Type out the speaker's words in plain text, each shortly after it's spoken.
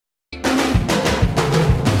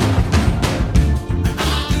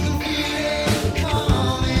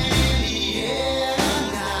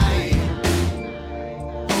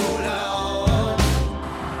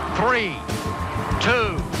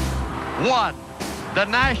The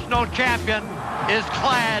national champion is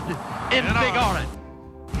clad in big orange.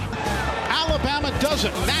 Alabama does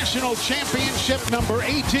it. National championship number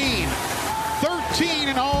 18. 13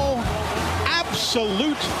 in all.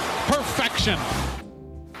 Absolute perfection.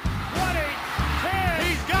 20, 10,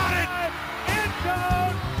 he's got it. End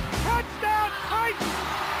zone. Touchdown Titans.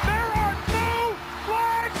 There are no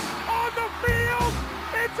flags on the field.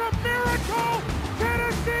 It's a miracle.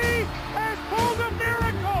 Tennessee has pulled a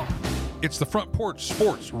miracle. It's the Front Porch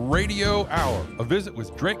Sports Radio Hour, a visit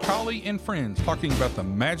with Drake Colley and friends talking about the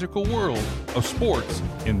magical world of sports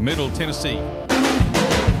in Middle Tennessee.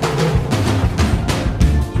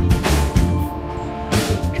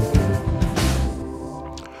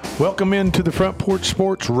 Welcome into the Front Porch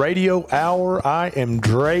Sports Radio Hour. I am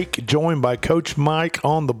Drake, joined by Coach Mike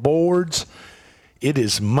on the boards. It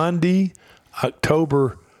is Monday,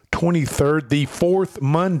 October 23rd, the fourth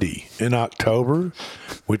Monday in October,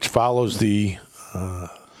 which follows the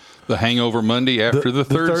Hangover Monday after the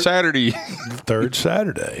third Saturday. Third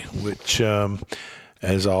Saturday, which,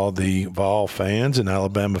 as all the Vol fans and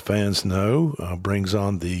Alabama fans know, brings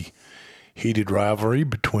on the heated rivalry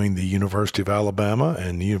between the University of Alabama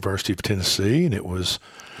and the University of Tennessee, and it was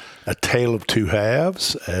a tale of two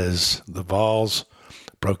halves as the Vols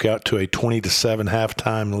broke out to a 20-7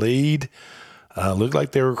 halftime lead. Looked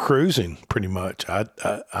like they were cruising pretty much.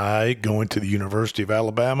 I going to the University of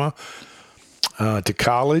Alabama to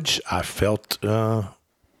college, I felt, I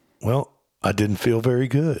didn't feel very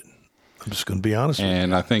good. I'm just going to be honest with you.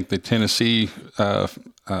 And I think the Tennessee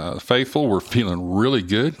faithful were feeling really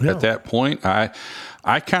good at that point. I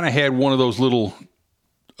kind of had one of those little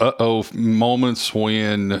moments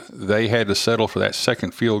when they had to settle for that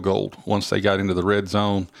second field goal once they got into the red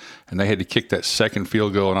zone, and they had to kick that second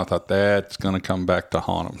field goal, and I thought that's going to come back to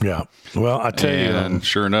haunt them. Yeah. Well, I tell you. And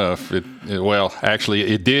sure enough, it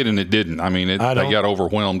did and it didn't. I mean, they got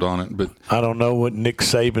overwhelmed on it. But I don't know what Nick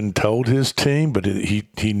Saban told his team, but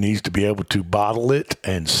he needs to be able to bottle it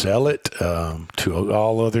and sell it to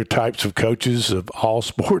all other types of coaches of all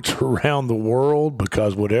sports around the world,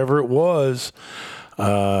 because whatever it was,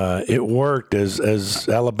 it worked as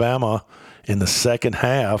Alabama in the second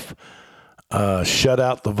half shut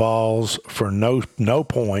out the Vols for no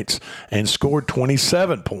points and scored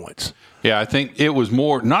 27 points. Yeah, I think it was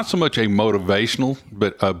more not so much a motivational,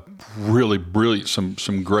 but a really brilliant,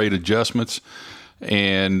 some great adjustments,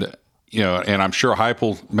 and I'm sure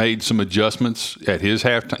Heupel made some adjustments at his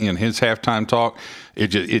halftime talk. It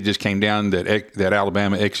just came down that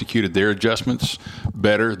Alabama executed their adjustments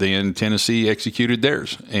better than Tennessee executed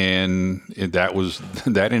theirs, and that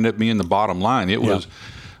ended up being the bottom line. It was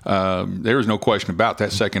there was no question about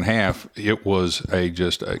that second half. It was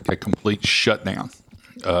just a complete shutdown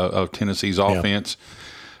of Tennessee's offense,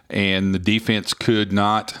 and the defense could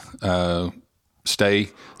not stay.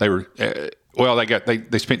 They were.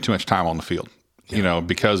 They spent too much time on the field,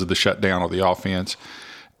 because of the shutdown of the offense,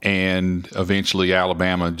 and eventually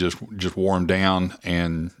Alabama just wore them down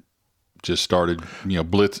and just started,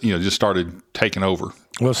 blitz, just started taking over.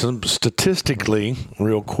 Well, statistically,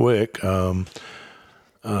 real quick, Milton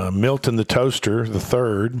the Toaster, the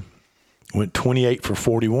third, went 28 for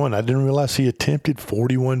 41. I didn't realize he attempted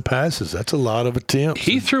 41 passes. That's a lot of attempts.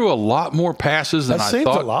 He threw a lot more passes than I thought. That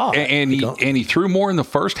seems a lot. And he threw more in the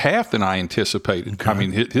first half than I anticipated. Okay. I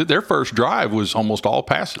mean, their first drive was almost all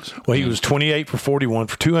passes. Well, he was 28 for 41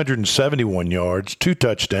 for 271 yards, 2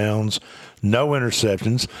 touchdowns, no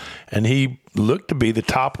interceptions, and he looked to be the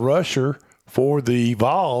top rusher for the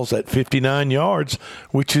Vols at 59 yards,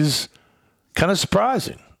 which is kind of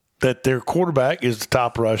surprising that their quarterback is the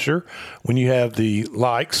top rusher when you have the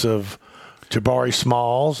likes of Jabari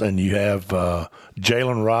Smalls and you have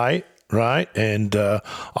Jalen Wright, and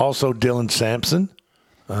also Dylan Sampson.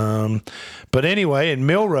 But anyway, in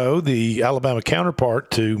Milroe, the Alabama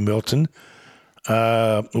counterpart to Milton,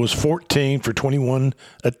 was 14 for 21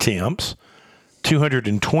 attempts,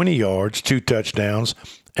 220 yards, 2 touchdowns,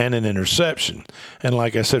 and an interception. And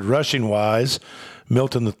like I said, rushing-wise,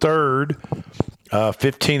 Milton the third,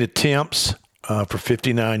 15 attempts for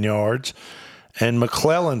 59 yards. And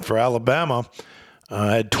McClellan for Alabama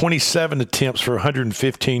had 27 attempts for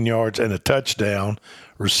 115 yards and a touchdown,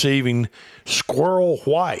 receiving Squirrel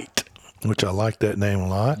White, which I like that name a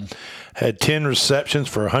lot, had 10 receptions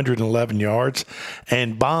for 111 yards.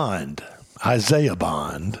 And Isaiah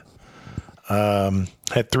Bond,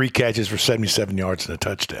 had 3 catches for 77 yards and a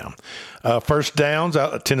touchdown. First downs,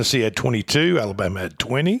 Tennessee had 22, Alabama had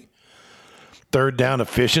 20. Third down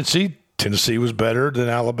efficiency, Tennessee was better than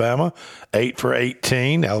Alabama, 8 for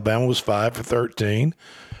 18. Alabama was 5 for 13.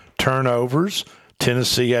 Turnovers,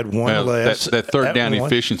 Tennessee had one less. That third down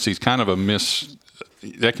efficiency is kind of a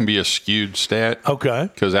that can be a skewed stat. Okay.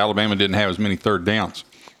 Because Alabama didn't have as many third downs.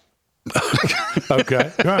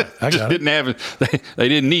 Okay. Right. I got it. They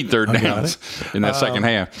didn't need third downs in that second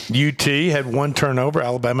half. UT had 1 turnover.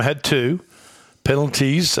 Alabama had 2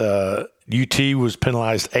 penalties. UT was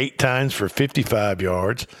penalized 8 times for 55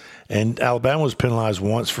 yards, and Alabama was penalized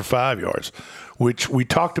once for 5 yards, which we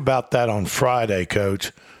talked about that on Friday,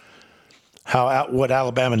 Coach, what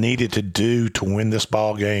Alabama needed to do to win this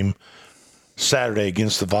ball game Saturday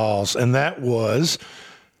against the Vols, and that was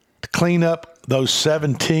to clean up those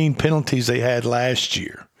 17 penalties they had last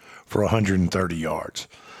year for 130 yards.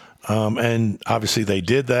 And obviously they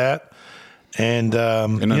did that. And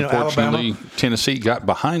unfortunately, Alabama, Tennessee got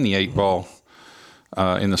behind the 8 ball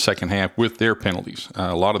in the second half with their penalties.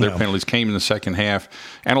 A lot of their penalties came in the second half,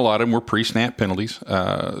 and a lot of them were pre-snap penalties.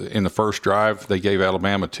 In the first drive, they gave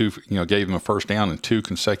Alabama gave them a first down and 2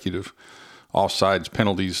 consecutive offsides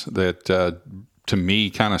penalties that, to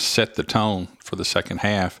me, kind of set the tone for the second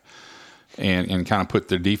half. And kind of put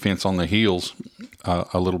their defense on their heels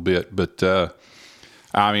a little bit, but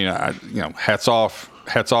hats off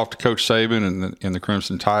to Coach Saban and the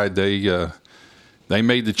Crimson Tide. They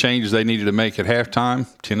made the changes they needed to make at halftime.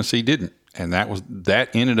 Tennessee didn't, and that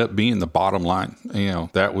ended up being the bottom line.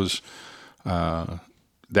 That was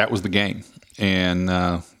the game, and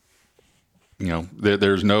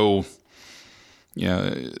there's no.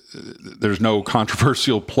 There's no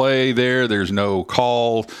controversial play there. There's no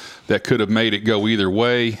call that could have made it go either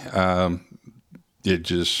way.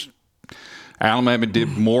 Alabama did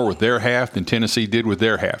more with their half than Tennessee did with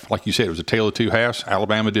their half. Like you said, it was a tale of 2 halves.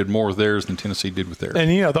 Alabama did more with theirs than Tennessee did with theirs.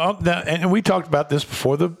 And and we talked about this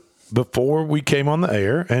before we came on the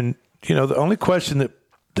air. And the only question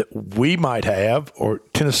that we might have, or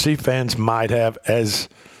Tennessee fans might have, as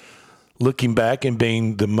looking back and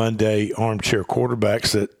being the Monday armchair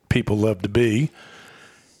quarterbacks that people love to be,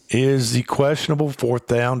 is the questionable 4th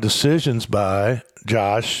down decisions by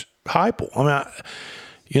Josh Heupel.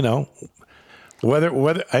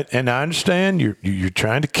 Whether and I understand you're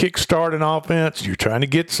trying to kickstart an offense, you're trying to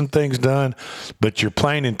get some things done, but you're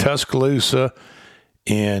playing in Tuscaloosa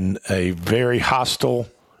in a very hostile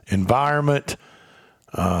environment.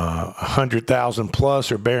 100,000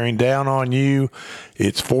 plus are bearing down on you.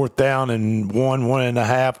 It's 4th down and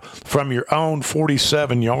 1.5 from your own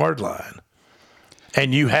 47-yard line.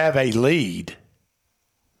 And you have a lead.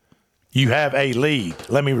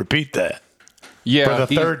 Let me repeat that. Yeah, for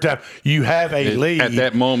the third time, you have a lead at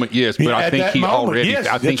that moment. Yes, but I think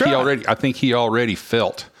he already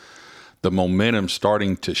felt the momentum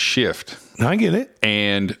starting to shift. I get it,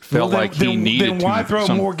 and felt like he needed to. Then why throw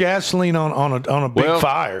more gasoline on a big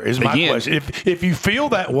fire? Is my question. If you feel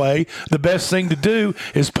that way, the best thing to do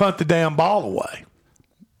is punt the damn ball away.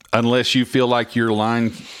 Unless you feel like your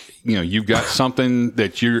line, you've got something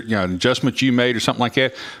that an adjustment you made or something like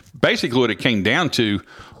that. Basically, what it came down to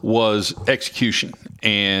was execution,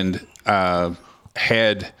 and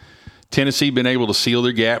had Tennessee been able to seal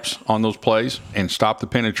their gaps on those plays and stop the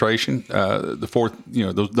penetration, the fourth,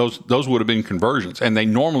 those would have been conversions, and they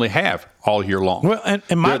normally have all year long. Well, and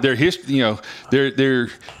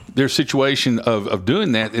their situation of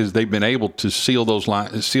doing that is they've been able to seal those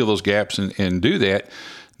gaps and do that.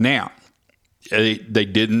 Now, they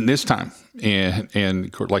didn't this time,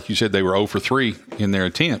 and like you said, they were 0 for 3 in their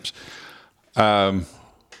attempts. That's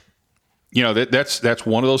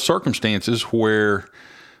one of those circumstances where.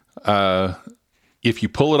 If you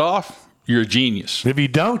pull it off, you're a genius. If you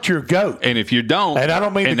don't, you're a goat. And if you don't, and I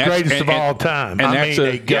don't mean the greatest of all time, I mean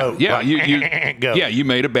a goat. Yeah, you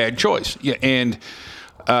made a bad choice. Yeah, and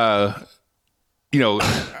I've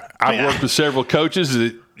worked with several coaches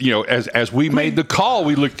that as we made the call,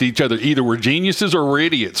 we looked at each other. Either we're geniuses or we're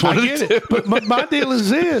idiots. I get it. But my deal is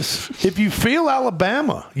this: if you feel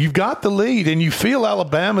Alabama, you've got the lead, and you feel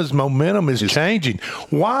Alabama's momentum is changing,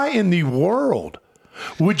 why in the world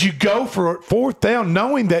would you go for a 4th down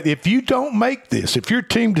knowing that if you don't make this, if your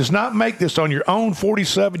team does not make this on your own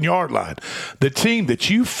 47-yard line, the team that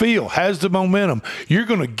you feel has the momentum, you're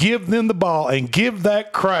going to give them the ball and give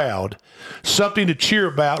that crowd something to cheer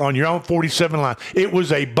about on your own 47 line? It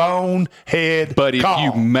was a bonehead But if call.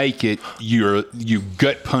 you make it, you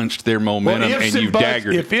gut punched their momentum and you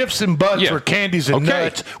daggered it. If ifs and buts were candies and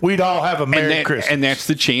nuts, we'd all have a Merry Christmas. And that's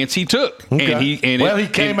the chance he took. Okay. And he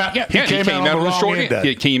came out on the short end.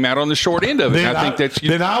 It came out on the short end of it.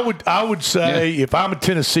 Then I would say if I'm a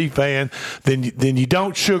Tennessee fan, then you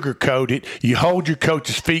don't sugarcoat it. You hold your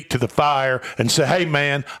coach's feet to the fire and say, "Hey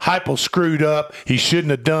man, Heupel screwed up. He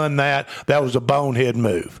shouldn't have done that. That was a bonehead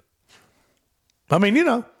move." I mean,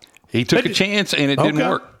 He took a chance, and it didn't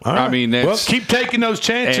work. All right. I mean, that's, well, keep taking those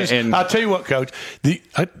chances. And I'll tell you what, Coach.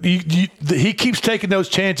 He keeps taking those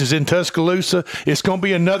chances in Tuscaloosa. It's going to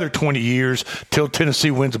be another 20 years till Tennessee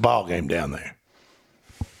wins a ball game down there.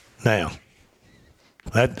 Now,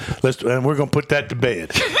 and we're going to put that to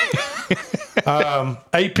bed.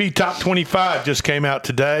 AP Top 25 just came out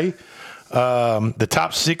today. The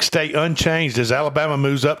top 6 stay unchanged as Alabama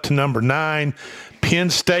moves up to number 9.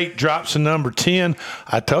 Penn State drops to number 10.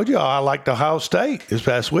 I told you I liked Ohio State this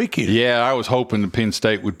past weekend. Yeah, I was hoping the Penn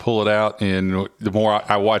State would pull it out, and the more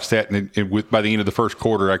I watched that, and by the end of the first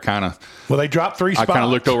quarter, they dropped 3 spots. I kind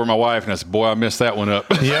of looked over at my wife, and I said, boy, I messed that one up.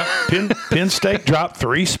 Yeah, Penn State dropped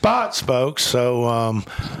 3 spots, folks. So,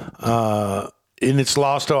 and it's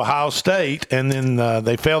lost to Ohio State, and then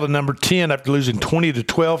they fell to number 10 after losing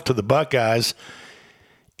 20-12 to the Buckeyes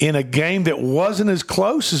in a game that wasn't as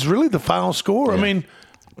close as really the final score. Yeah. I mean,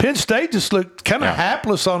 Penn State just looked kind of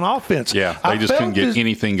hapless on offense. Yeah, they just couldn't get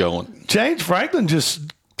anything going. James Franklin just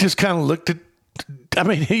kind of looked at – I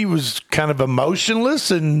mean, he was kind of emotionless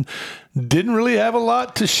and didn't really have a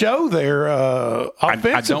lot to show there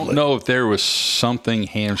offensively. I don't know if there was something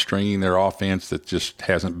hamstringing their offense that just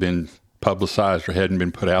hasn't been publicized or hadn't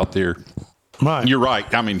been put out there. Right. You're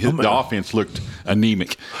right. I mean, the offense looked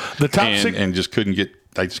anemic. The top 6 and just couldn't get –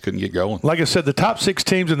 they just couldn't get going. Like I said, the top 6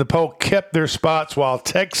 teams in the poll kept their spots while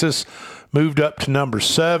Texas moved up to number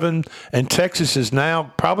 7. And Texas is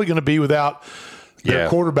now probably going to be without their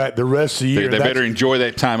quarterback the rest of the year. They better enjoy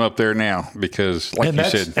that time up there now because, like you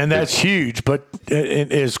said. And that's huge. But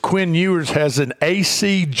as Quinn Ewers has an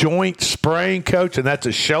AC joint sprain, Coach, and that's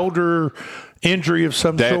a shoulder injury of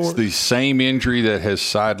some sort. That's the same injury that has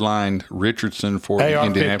sidelined Richardson for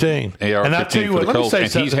AR-15. And I'll tell you what, let me say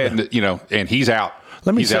something. And he's out.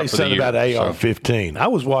 Let me say something about AR-15. I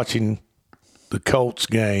was watching the Colts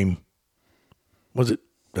game. Was it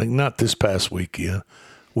not this past weekend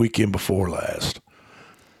before last?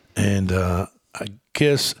 And I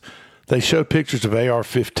guess they showed pictures of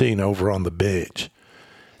AR-15 over on the bench.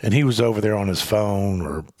 And he was over there on his phone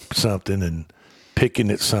or something and picking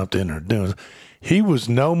at something or doing. He was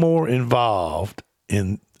no more involved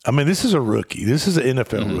in – I mean, this is a rookie. This is an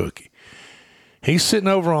NFL rookie. He's sitting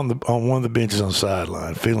over on one of the benches on the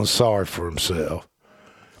sideline, feeling sorry for himself,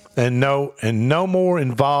 and no more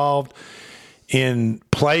involved in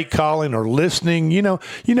play calling or listening. You know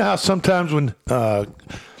how sometimes when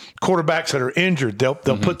quarterbacks that are injured, they'll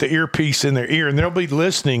put the earpiece in their ear and they'll be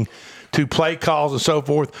listening to play calls and so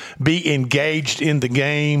forth, be engaged in the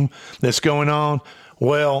game that's going on.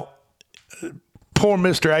 Well, poor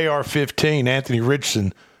Mr. AR-15, Anthony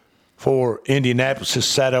Richardson, for Indianapolis, just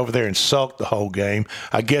sat over there and sulked the whole game.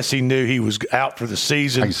 I guess he knew he was out for the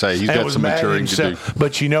season. I can say he's got some maturing to do.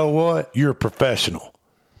 But you know what? You're a professional,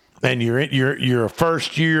 and you're a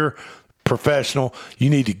first-year professional. You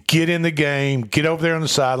need to get in the game, get over there on the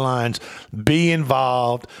sidelines, be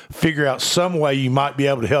involved, figure out some way you might be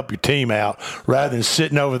able to help your team out rather than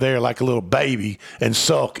sitting over there like a little baby and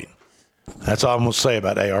sulking. That's all I'm going to say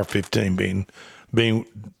about AR-15 being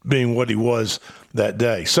what he was that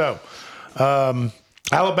day. So,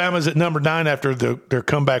 Alabama's at number 9 after their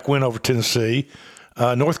comeback win over Tennessee.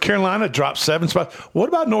 North Carolina dropped 7 spots. What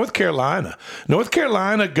about North Carolina? North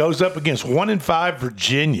Carolina goes up against 1-5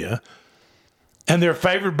 Virginia, and they're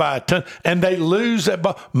favored by a ton. And they lose that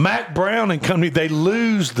ball. Mac Brown and company, they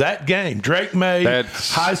lose that game. Drake May,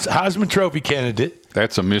 Heisman Trophy candidate.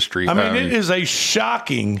 That's a mystery. I mean, it is a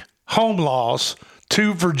shocking home loss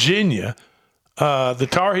to Virginia. The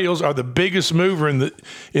Tar Heels are the biggest mover in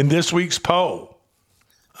this week's poll.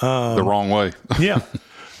 The wrong way. Yeah.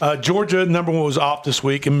 Georgia, number 1, was off this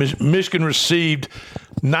week, and Michigan received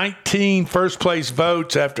 19 first-place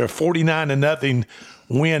votes after a 49-0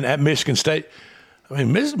 win at Michigan State. I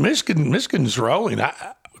mean, Michigan's rolling.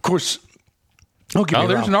 Of course, don't get me wrong.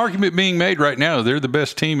 There's an argument being made right now. They're the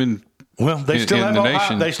best team in they still have the Ohio,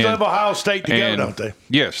 nation. They still have Ohio State to go, don't they?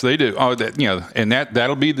 Yes, they do. Oh, and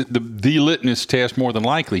that'll be the litmus test more than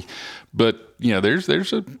likely. But there's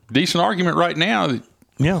a decent argument right now.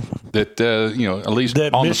 That at least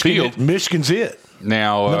that on the field, Michigan's it.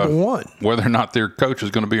 Now, number 1. Whether or not their coach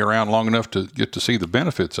is going to be around long enough to get to see the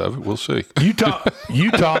benefits of it, we'll see.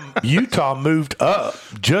 Utah moved up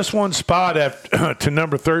just 1 spot to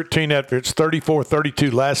number 13 after its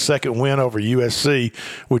 34-32 last-second win over USC,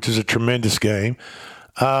 which is a tremendous game.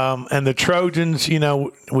 And the Trojans,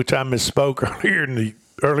 which I misspoke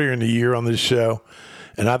earlier in the year on this show,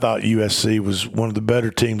 and I thought USC was one of the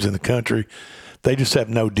better teams in the country. They just have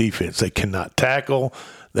no defense. They cannot tackle.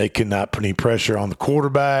 They cannot put any pressure on the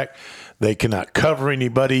quarterback. They cannot cover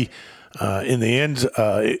anybody. in the ends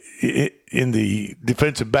in the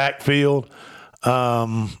defensive backfield.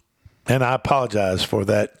 And I apologize for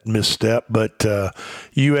that misstep, but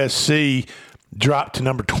USC dropped to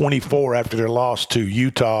number 24 after their loss to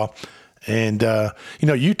Utah. And,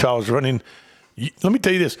 Utah is running – let me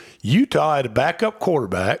tell you this. Utah had a backup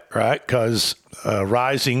quarterback, right, because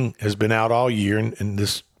Rising has been out all year and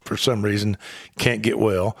this, for some reason, can't get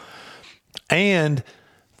well. And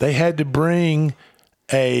they had to bring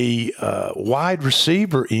a wide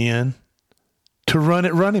receiver in to run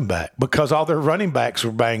at running back because all their running backs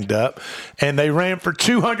were banged up, and they ran for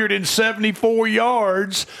 274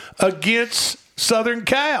 yards against Southern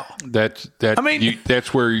Cal. That's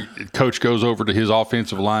where coach goes over to his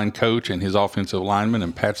offensive line coach and his offensive lineman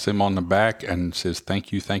and pats them on the back and says,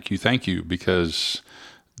 thank you, because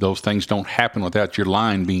those things don't happen without your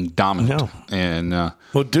line being dominant. No. And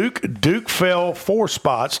well, Duke fell 4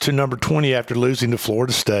 spots to number 20 after losing to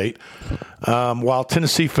Florida State, while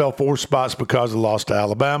Tennessee fell 4 spots because of the loss to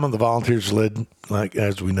Alabama. The Volunteers led,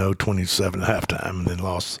 as we know, 27 at halftime and then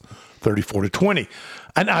lost 34-20.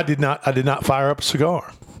 And I did not fire up a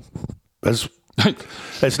cigar. That's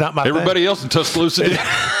not my everybody thing. Else in Tuscaloosa did.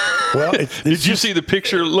 Well, did you see the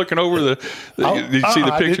picture looking over the? Did you see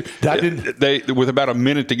the picture? I didn't. They with about a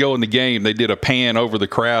minute to go in the game, they did a pan over the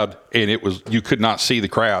crowd, and you could not see the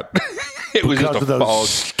crowd. It was because just a of those fog.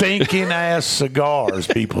 stinking ass cigars,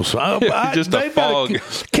 people. So just a fog.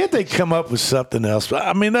 Can't they come up with something else?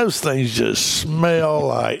 I mean, those things just smell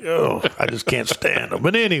like I just can't stand them.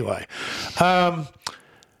 But anyway,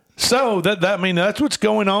 so that's what's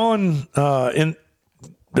going on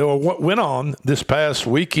what went on this past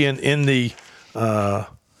weekend in the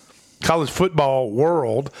college football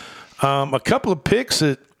world. A couple of picks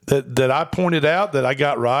that I pointed out that I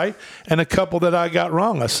got right, and a couple that I got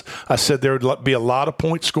wrong. I said there would be a lot of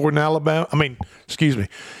points scored in Alabama.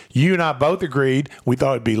 You and I both agreed we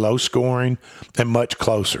thought it'd be low scoring and much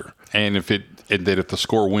closer. And if the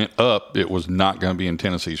score went up, it was not going to be in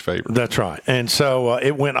Tennessee's favor. That's right. And so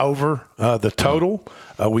it went over the total.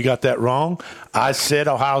 We got that wrong. I said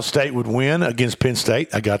Ohio State would win against Penn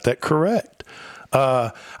State. I got that correct.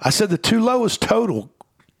 I said the 2 lowest total,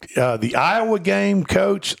 the Iowa game,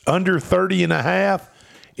 Coach, under 30.5,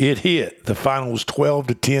 it hit. The final was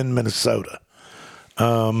 12-10 Minnesota.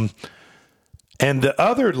 And the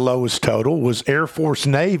other lowest total was Air Force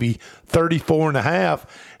Navy, 34.5.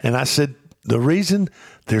 And I said the reason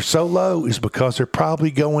they're so low is because they're probably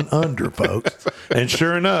going under, folks. And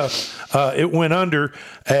sure enough, it went under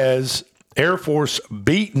as Air Force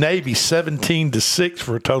beat Navy 17-6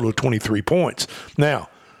 for a total of 23 points. Now,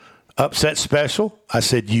 upset special, I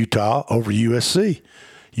said Utah over USC.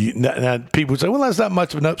 Now people would say, well, that's not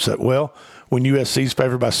much of an upset. Well, when USC is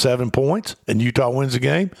favored by 7 points and Utah wins the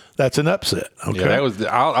game, that's an upset. Okay? Yeah, that was.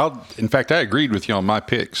 In fact, I agreed with you on my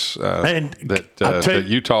picks that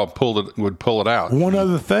Utah would pull it out. One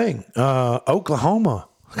other thing, Oklahoma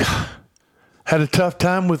had a tough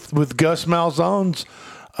time with Gus Malzahn's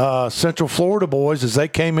Central Florida boys as they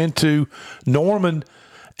came into Norman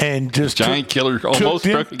and just giant killer almost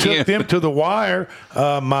struck again. Took them to the wire.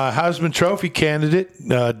 My Heisman Trophy candidate,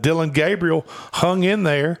 Dylan Gabriel, hung in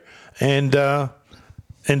there and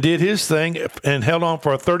did his thing and held on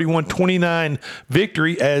for a 31-29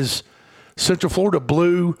 victory as Central Florida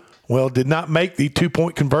did not make the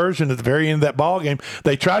 2-point conversion at the very end of that ball game.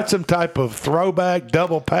 They tried some type of throwback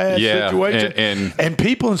double pass situation, and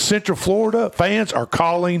people in Central Florida, fans, are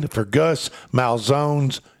calling for Gus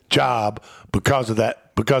Malzahn's job because of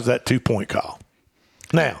that 2-point call.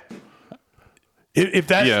 Now, if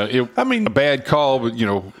that's, a bad call, but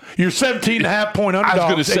you're 17.5-point underdog. I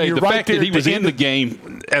was going to say the right fact that he was in the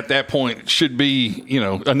game at that point should be,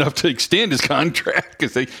 enough to extend his contract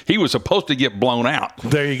because he was supposed to get blown out.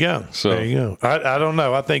 There you go. There you go. I don't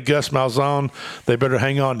know. I think Gus Malzahn, they better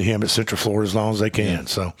hang on to him at Central Florida as long as they can.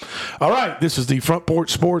 So, all right, this is the Front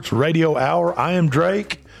Porch Sports Radio Hour. I am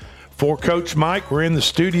Drake. For Coach Mike, we're in the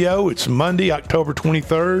studio. It's Monday, October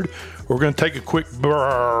 23rd. We're going to take a quick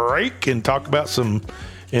break and talk about some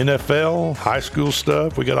NFL, high school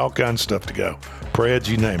stuff. We got all kinds of stuff to go. Preds,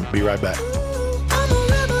 you name it. Be right back.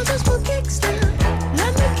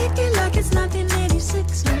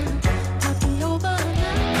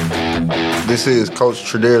 This is Coach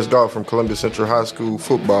Tredaris Goff from Columbia Central High School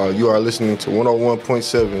football. You are listening to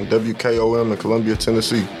 101.7 WKOM in Columbia,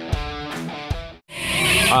 Tennessee.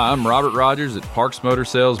 Hi, I'm Robert Rogers at Parks Motor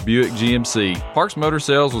Sales Buick GMC. Parks Motor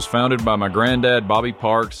Sales was founded by my granddad, Bobby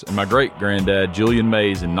Parks, and my great-granddad, Julian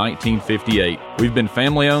Mays, in 1958. We've been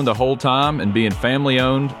family-owned the whole time, and being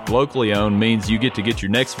family-owned, locally owned, means you get to get your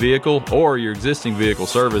next vehicle or your existing vehicle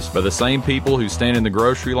serviced by the same people who stand in the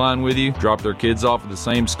grocery line with you, drop their kids off at the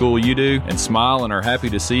same school you do, and smile and are happy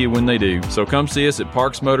to see you when they do. So come see us at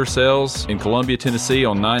Parks Motor Sales in Columbia, Tennessee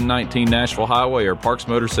on 919 Nashville Highway or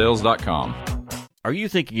parksmotorsales.com. Are you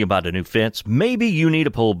thinking about a new fence? Maybe you need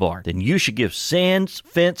a pole barn. Then you should give Sands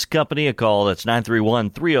Fence Company a call. That's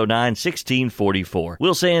 931-309-1644.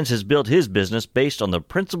 Will Sands has built his business based on the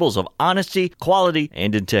principles of honesty, quality,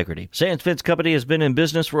 and integrity. Sands Fence Company has been in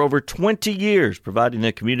business for over 20 years, providing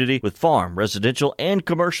the community with farm, residential, and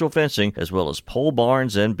commercial fencing, as well as pole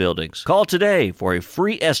barns and buildings. Call today for a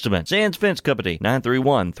free estimate. Sands Fence Company,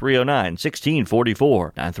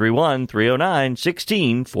 931-309-1644.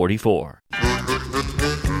 931-309-1644.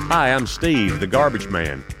 Hi, I'm Steve, the Garbage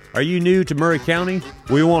Man. Are you new to Murray County?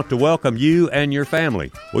 We want to welcome you and your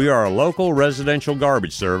family. We are a local residential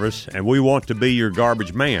garbage service, and we want to be your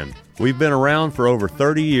garbage man. We've been around for over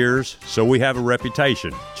 30 years, so we have a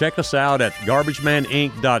reputation. Check us out at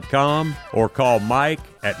garbagemaninc.com or call Mike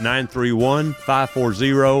at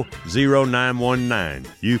 931-540-0919.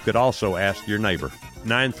 You could also ask your neighbor.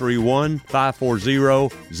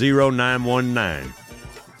 931-540-0919.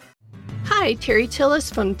 Hi, Terry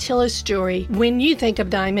Tillis from Tillis Jewelry. When you think of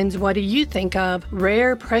diamonds, what do you think of?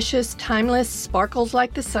 Rare, precious, timeless, sparkles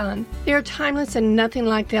like the sun. They are timeless and nothing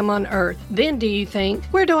like them on earth. Then do you think,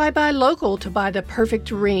 where do I buy local to buy the perfect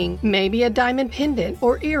ring? Maybe a diamond pendant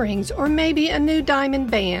or earrings or maybe a new diamond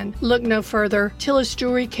band. Look no further. Tillis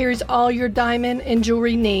Jewelry carries all your diamond and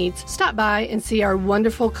jewelry needs. Stop by and see our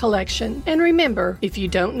wonderful collection. And remember, if you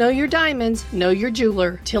don't know your diamonds, know your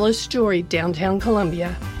jeweler. Tillis Jewelry, downtown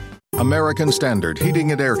Columbia. American Standard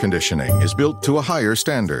Heating and Air Conditioning is built to a higher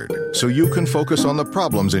standard, so you can focus on the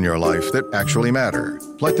problems in your life that actually matter,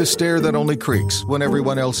 like the stair that only creaks when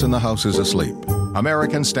everyone else in the house is asleep.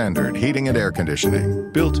 American Standard Heating and Air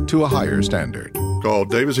Conditioning, built to a higher standard. Call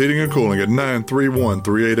Davis Heating and Cooling at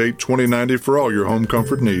 931-388-2090 for all your home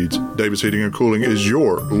comfort needs. Davis Heating and Cooling is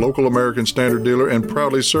your local American Standard dealer and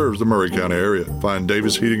proudly serves the Murray County area. Find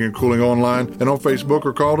Davis Heating and Cooling online and on Facebook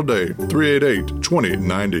or call today,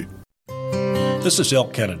 388-2090. This is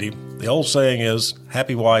Elk Kennedy. The old saying is,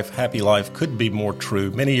 happy wife, happy life could be more true.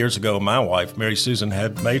 Many years ago, my wife, Mary Susan,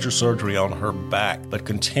 had major surgery on her back, but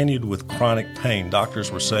continued with chronic pain.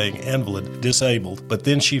 Doctors were saying invalid, disabled. But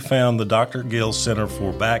then she found the Dr. Gill Center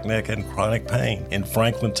for Back, Neck, and Chronic Pain in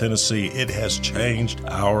Franklin, Tennessee. It has changed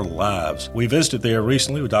our lives. We visited there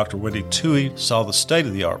recently with Dr. Wendy Toohey, saw the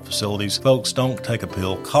state-of-the-art facilities. Folks, don't take a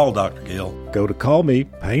pill. Call Dr. Gill. Go to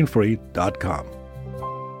callmepainfree.com.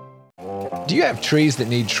 Do you have trees that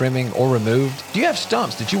need trimming or removed? Do you have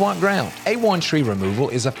stumps that you want ground? A1 Tree Removal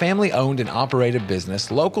is a family-owned and operated business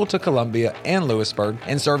local to Columbia and Lewisburg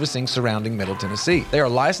and servicing surrounding Middle Tennessee. They are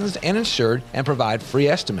licensed and insured and provide free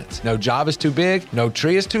estimates. No job is too big, no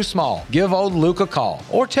tree is too small. Give old Luke a call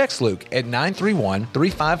or text Luke at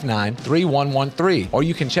 931-359-3113, or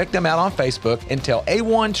you can check them out on Facebook and tell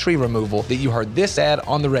A1 Tree Removal that you heard this ad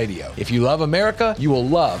on the radio. If you love America, you will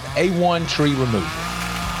love A1 Tree Removal.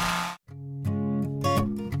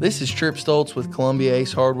 This is Trip Stoltz with Columbia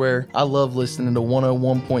Ace Hardware. I love listening to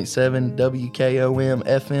 101.7 WKOM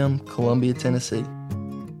FM, Columbia, Tennessee.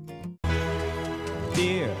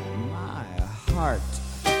 Dear, my heart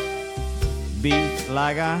beats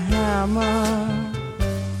like a hammer.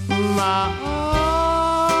 My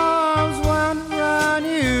arms won't run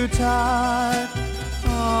you tight.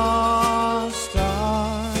 Oh,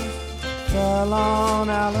 stars fell on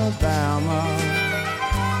Alabama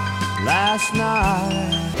last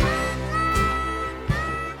night.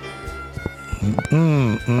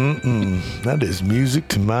 That is music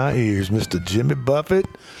to my ears, Mr. Jimmy Buffett.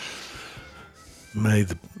 May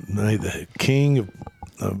the King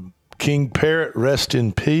Parrot rest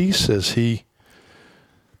in peace as he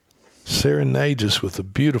serenades us with a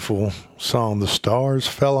beautiful song, "The Stars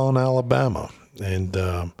Fell on Alabama," and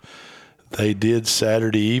they did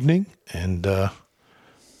Saturday evening, and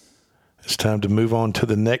it's time to move on to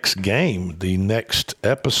the next game, the next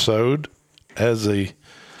episode, as they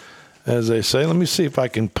say. Let me see if I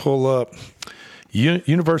can pull up.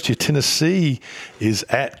 University of Tennessee is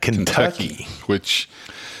at Kentucky, which,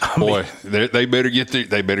 boy, they better get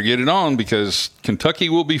it on, because Kentucky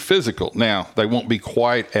will be physical. Now, they won't be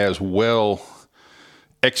quite as well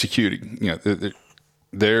executing. You know,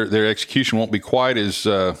 their execution won't be quite as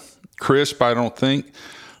crisp, I don't think.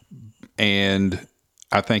 And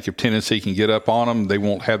I think if Tennessee can get up on them, they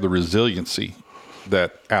won't have the resiliency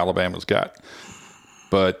that Alabama's got.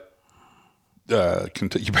 But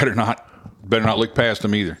you better not look past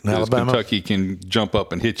them either. Because Kentucky can jump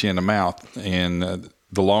up and hit you in the mouth. And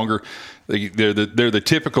the longer they're the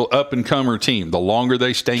typical up and comer team. The longer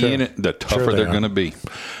they stay in it, the tougher they're going to be.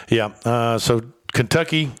 Yeah. So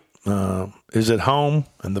Kentucky is at home,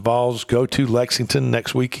 and the Vols go to Lexington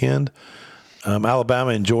next weekend.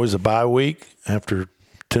 Alabama enjoys a bye week after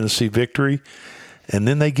Tennessee victory, and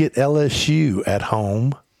then they get LSU at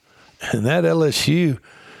home. And that LSU,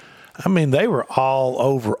 I mean, they were all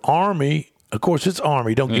over Army. Of course, it's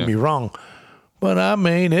Army, don't get me wrong. But, I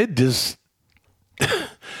mean, it just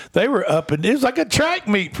 – they were up and – it was like a track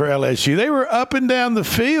meet for LSU. They were up and down the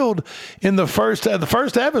field in the first half. The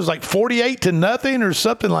first half was like 48-0 or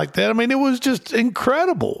something like that. I mean, it was just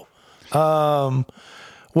incredible.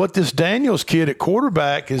 What this Daniels kid at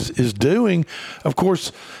quarterback is doing. Of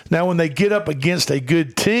course, now when they get up against a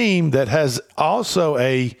good team that has also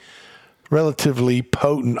a – relatively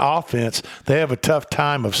potent offense, they have a tough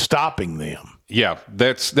time of stopping them. Yeah,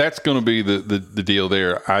 that's going to be the deal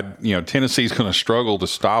there. Tennessee's going to struggle to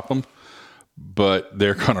stop them, but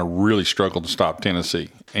they're going to really struggle to stop Tennessee.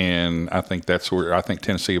 And I think that's where I think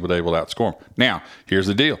Tennessee will be able to outscore them. Now, here's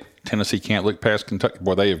the deal. Tennessee can't look past Kentucky.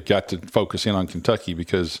 Boy, they have got to focus in on Kentucky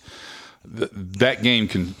because that game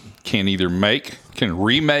can either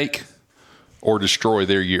remake or destroy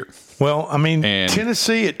their year. Well, I mean,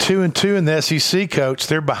 Tennessee at 2-2 in the SEC, Coach.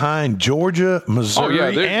 They're behind Georgia,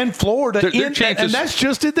 Missouri, and Florida, and that's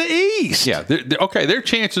just in the East. Yeah, their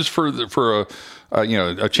chances for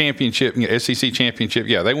a championship, SEC championship.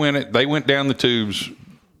 Yeah, they win it. They went down the tubes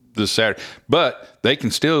this Saturday, but they can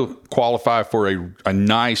still qualify for a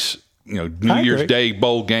nice New Year's Day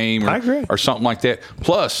bowl game or something like that.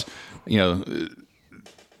 Plus,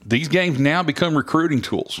 these games now become recruiting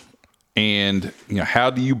tools. And, how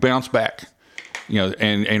do you bounce back?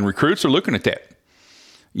 And recruits are looking at that.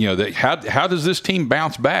 How does this team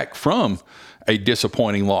bounce back from a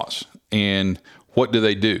disappointing loss? And what do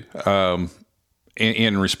they do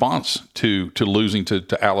in response to losing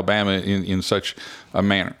to Alabama in such a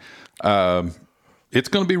manner? It's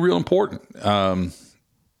going to be real important. That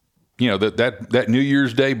New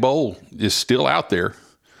Year's Day bowl is still out there.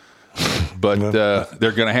 But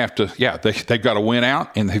they're going to have to, they've got to win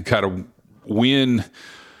out, and they've got to win.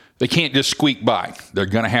 They can't just squeak by. They're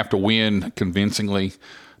going to have to win convincingly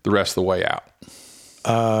the rest of the way out.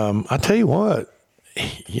 I tell you what,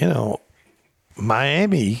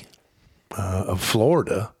 Miami of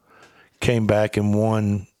Florida came back and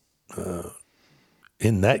won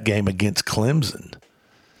in that game against Clemson.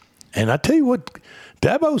 And I tell you what,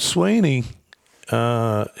 Dabo Swinney,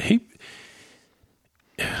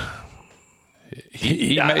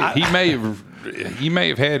 He may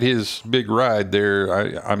have had his big ride there.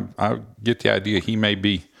 I get the idea he may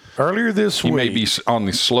be earlier this week. He may be on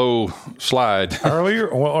the slow slide.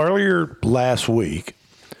 Earlier last week,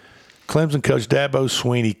 Clemson coach Dabo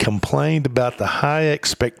Swinney complained about the high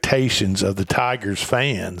expectations of the Tigers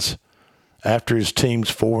fans after his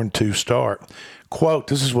team's 4-2 start. Quote,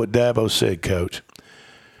 this is what Dabo said, Coach.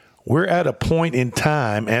 We're at a point in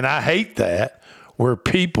time, and I hate that, where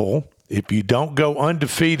people, if you don't go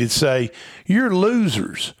undefeated, say, you're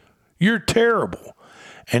losers. You're terrible.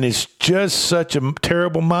 And it's just such a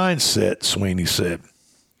terrible mindset, Sweeney said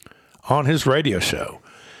on his radio show.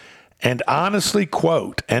 And honestly,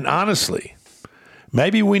 quote,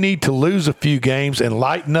 maybe we need to lose a few games and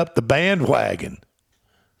lighten up the bandwagon.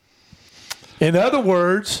 In other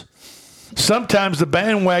words, sometimes the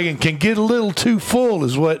bandwagon can get a little too full,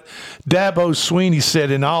 is what Dabo Swinney said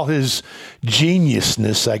in all his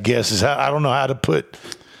geniusness, I guess, is how, I don't know how to put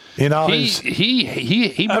in all his.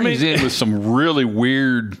 He brings in with some really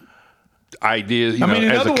weird ideas. In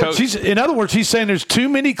other words, he's saying there's too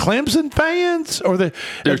many Clemson fans, or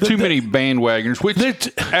there's too many bandwagoners. Which,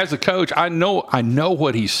 as a coach, I know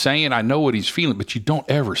what he's saying, I know what he's feeling, but you don't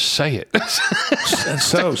ever say it.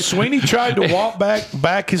 So Swinney tried to walk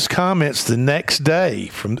back his comments the next day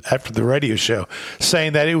after the radio show,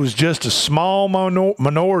 saying that it was just a small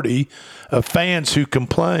minority of fans who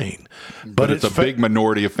complain, but it's a big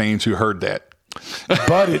minority of fans who heard that.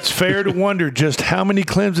 But it's fair to wonder just how many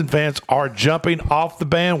Clemson fans are jumping off the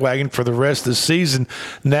bandwagon for the rest of the season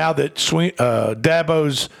now that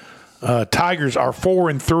Dabo's Tigers are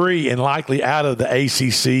 4-3 and likely out of the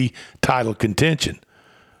ACC title contention.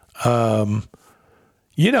 Dabo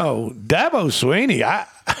Swinney,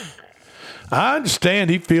 I understand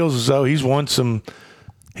he feels as though he's won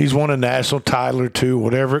a national title or two,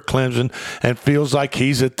 whatever, at Clemson, and feels like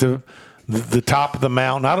he's at the the top of the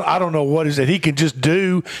mountain. I don't know what is it. He can just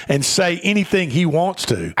do and say anything he wants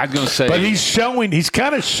to. I was going to say, but he's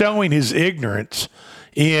kind of showing his ignorance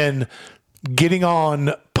in getting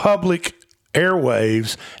on public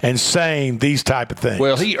airwaves and saying these type of things.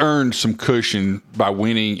 Well, he earned some cushion by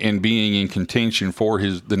winning and being in contention for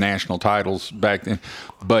the national titles back then,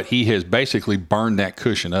 but he has basically burned that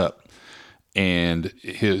cushion up. And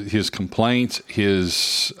his complaints,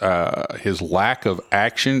 his lack of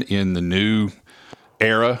action in the new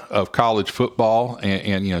era of college football,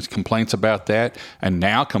 and his complaints about that, and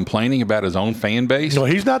now complaining about his own fan base. No,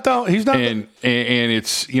 he's not. And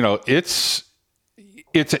it's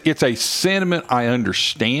it's a sentiment I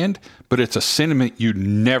understand, but it's a sentiment you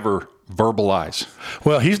never verbalize.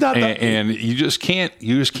 Well, he's not. And you just can't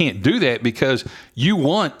do that because you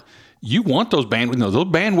want those those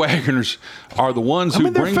bandwagoners are the ones who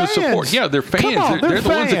bring the support. Yeah, they're fans. They're the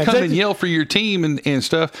ones that come and yell for your team and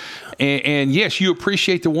stuff. And yes, you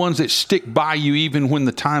appreciate the ones that stick by you even when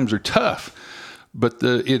the times are tough. But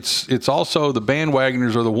it's also the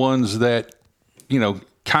bandwagoners are the ones that,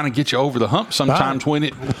 kind of get you over the hump sometimes when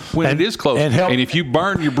it is close. And if you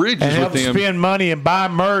burn your bridges and with them, spend money and buy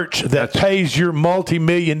merch that pays your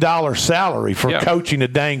multi-million-dollar salary for coaching a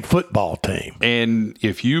dang football team. And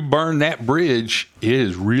if you burn that bridge, it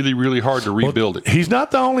is really, really hard to rebuild it. He's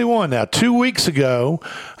not the only one. Now, 2 weeks ago,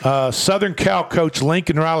 Southern Cal coach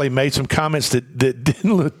Lincoln Riley made some comments that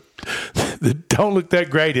don't look that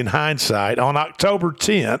great in hindsight. On October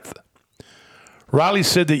 10th, Riley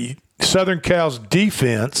said that Southern Cal's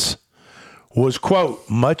defense was, quote,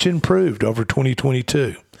 much improved over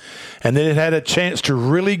 2022, and that it had a chance to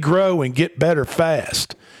really grow and get better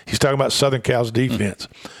fast. He's talking about Southern Cal's defense.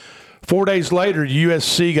 4 days later,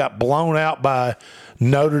 USC got blown out by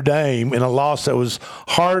Notre Dame in a loss that was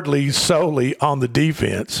hardly solely on the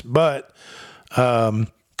defense, but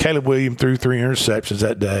Caleb Williams threw 3 interceptions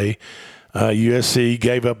that day. USC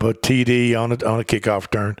gave up a TD on a kickoff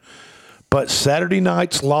return. But Saturday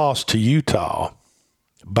night's loss to Utah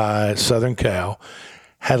by Southern Cal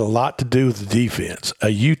had a lot to do with the defense.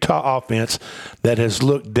 A Utah offense that has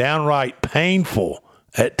looked downright painful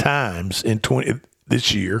at times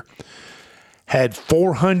this year had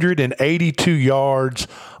 482 yards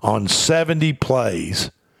on 70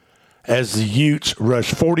 plays as the Utes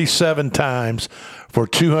rushed 47 times for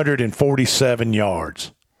 247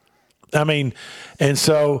 yards. I mean, and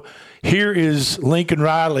so here is Lincoln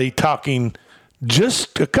Riley talking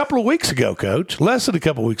just a couple of weeks ago, Coach, less than a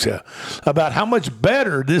couple of weeks ago, about how much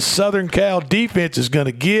better this Southern Cal defense is going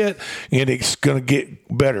to get, and it's going to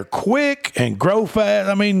get better quick and grow fast.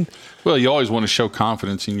 I mean, well, you always want to show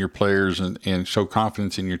confidence in your players and show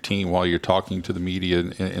confidence in your team while you're talking to the media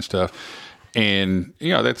and stuff. And,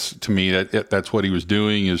 that's, to me, that's what he was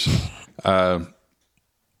doing is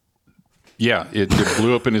yeah, it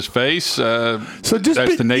blew up in his face. So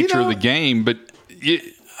that's the nature of the game. But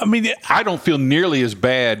I don't feel nearly as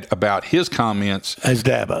bad about his comments as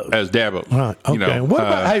Dabo. Right.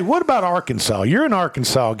 Okay. What about Arkansas? You're an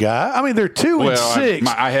Arkansas guy. I mean, they're 2-6.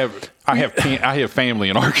 I have family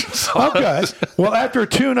in Arkansas. Okay. Well, after a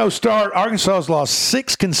 2-0 start, Arkansas has lost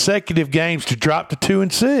 6 consecutive games to drop to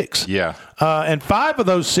 2-6. Yeah. And 5 of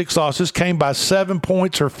those 6 losses came by 7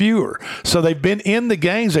 points or fewer. So they've been in the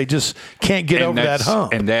games. They just can't get over that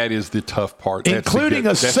hump. And that is the tough part. Including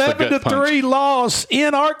a 7-3 loss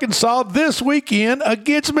in Arkansas this weekend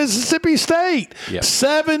against Mississippi State. Yeah.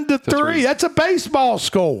 7-3. That's a baseball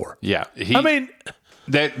score. Yeah.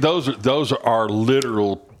 Those are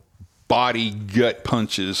literal body gut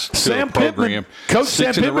punches to Sam a program. Coach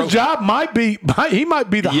Sam Pittman's job might be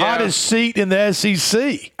the hottest seat in the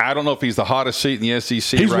SEC. I don't know if he's the hottest seat in the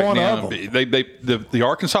SEC he's right one now. Of them. The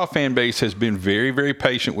Arkansas fan base has been very, very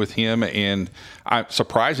patient with him, and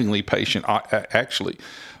surprisingly patient actually,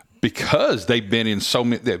 because they've been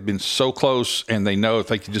so close, and they know if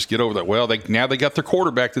they can just get over that. Well, now they got their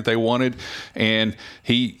quarterback that they wanted, and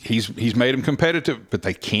he's made them competitive, but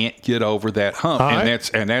they can't get over that hump,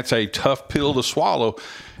 and that's a tough pill to swallow.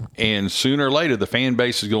 And sooner or later, the fan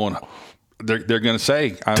base is going. They're going to say,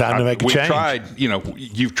 "Time to make a change." We've tried.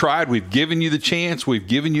 You've tried. We've given you the chance. We've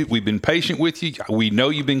been patient with you. We know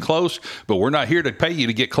you've been close, but we're not here to pay you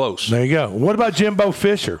to get close. There you go. What about Jimbo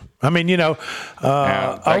Fisher? I mean, over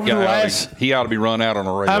the last, he ought to be run out on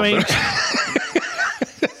a rail. I mean,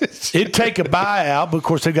 it'd take a buyout, but of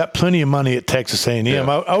course they got plenty of money at Texas A&M.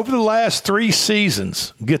 Yeah. Over the last 3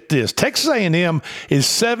 seasons, get this: Texas A&M is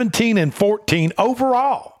 17-14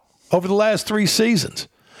 overall over the last 3 seasons.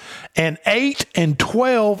 And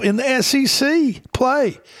 8-12 in the SEC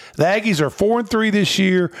play. The Aggies are 4-3 this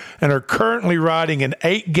year and are currently riding an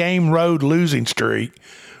 8-game road losing streak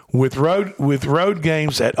with road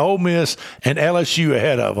games at Ole Miss and LSU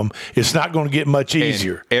ahead of them, it's not going to get much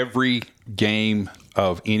easier. And every game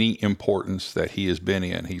of any importance that he has been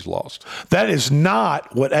in, he's lost. That is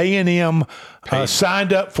not what A&M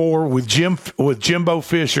signed up for with Jimbo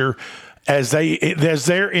Fisher as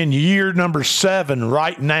they're in year number 7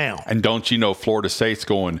 right now. And don't you know Florida State's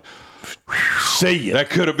going, see ya. That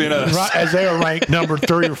could have been us. Right, as they are ranked number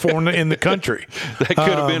 3 or 4 in the country. That could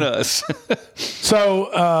have been us. So,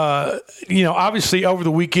 obviously over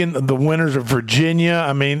the weekend, the winners of Virginia.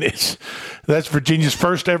 I mean, that's Virginia's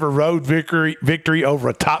first ever road victory over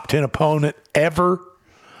a top 10 opponent ever.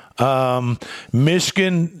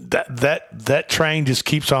 Michigan, that train just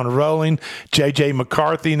keeps on rolling. J.J.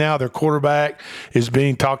 McCarthy, now their quarterback, is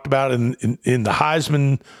being talked about in the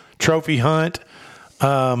Heisman Trophy hunt.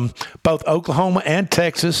 Both Oklahoma and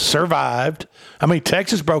Texas survived. I mean,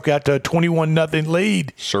 Texas broke out to a 21-0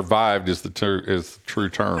 lead. Survived is the true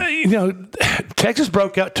term. Texas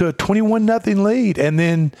broke out to a 21-0 lead, and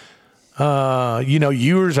then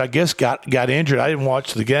Ewers, I guess, got injured. I didn't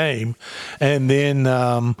watch the game, and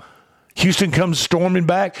then Houston comes storming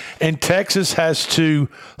back, and Texas has to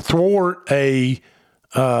thwart a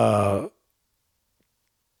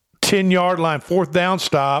 10-yard line, 4th down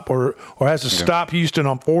stop, or has to stop Houston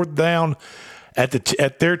on 4th down at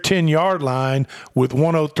their 10-yard line with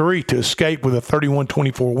 1:03 to escape with a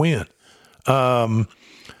 31-24 win.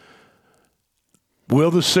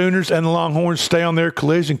 Will the Sooners and the Longhorns stay on their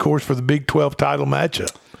collision course for the Big 12 title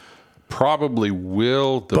matchup? Probably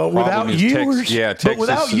will. But without Ewers,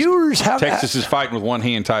 Texas is fighting with one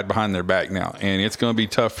hand tied behind their back now, and it's going to be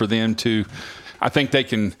tough for them to. I think they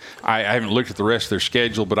can. I haven't looked at the rest of their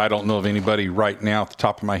schedule, but I don't know of anybody right now at the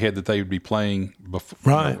top of my head that they would be playing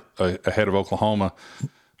ahead of Oklahoma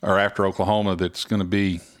or after Oklahoma. That's going to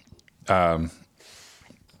be, going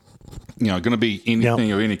to be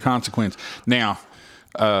anything of any consequence. Now,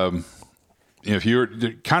 if you're,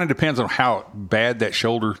 it kind of depends on how bad that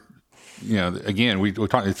shoulder. Again, we're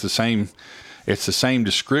talking. It's the same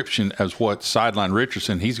description as what sideline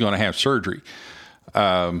Richardson. He's going to have surgery.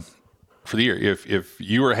 For the year, if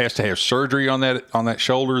Ewer has to have surgery on that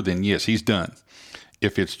shoulder, then yes, he's done.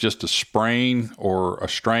 If it's just a sprain or a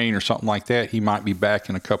strain or something like that, he might be back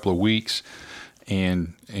in a couple of weeks,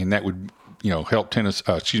 and that would help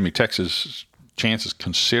Texas' chances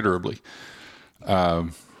considerably.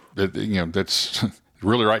 That's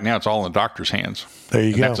really right now it's all in the doctor's hands. There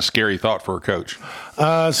you go. That's a scary thought for a coach.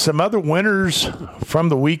 Some other winners from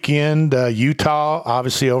the weekend: Utah,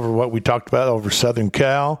 obviously over what we talked about over Southern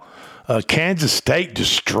Cal. Kansas State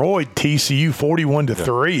destroyed TCU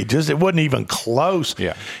 41-3. It wasn't even close.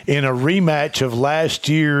 Yeah. In a rematch of last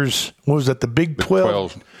year's, what was that, the Big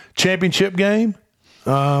 12 championship game?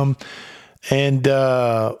 And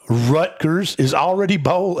Rutgers is already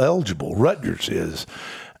bowl eligible. Rutgers is.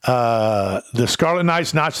 The Scarlet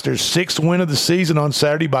Knights notched their 6th win of the season on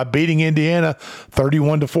Saturday by beating Indiana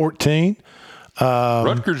 31-14.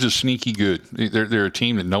 Rutgers is sneaky good. They're a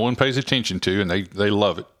team that no one pays attention to, and they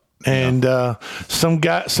love it. And some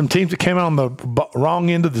teams that came out on the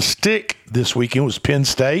wrong end of the stick this weekend was Penn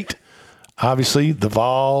State. Obviously, the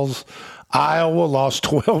Vols. Iowa lost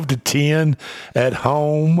 12-10 at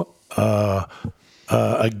home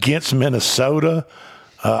against Minnesota.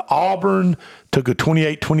 Auburn took a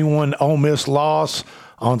 28-21 Ole Miss loss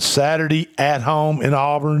on Saturday at home in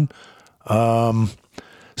Auburn.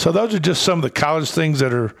 So those are just some of the college things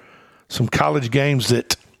that are some college games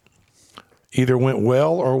that either went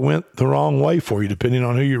well or went the wrong way for you, depending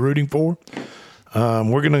on who you're rooting for.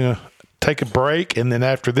 We're going to take a break, and then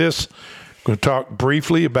after this, we're going to talk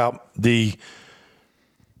briefly about the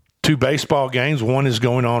 2 baseball games. One is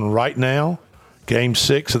going on right now, Game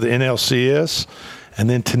 6 of the NLCS, and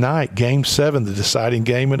then tonight, Game 7, the deciding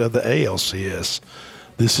game of the ALCS.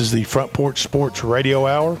 This is the Front Porch Sports Radio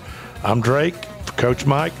Hour. I'm Drake for Coach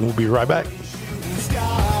Mike, and we'll be right back.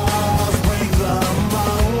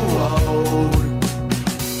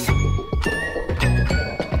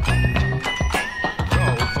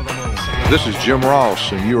 This is Jim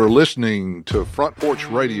Ross, and you are listening to Front Porch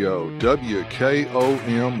Radio,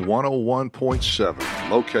 WKOM 101.7,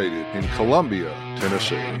 located in Columbia,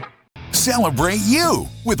 Tennessee. Celebrate you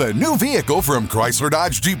with a new vehicle from Chrysler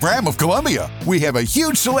Dodge Jeep Ram of Columbia. We have a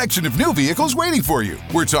huge selection of new vehicles waiting for you.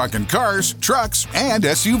 We're talking cars, trucks, and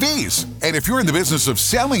SUVs. And if you're in the business of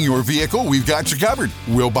selling your vehicle, we've got you covered.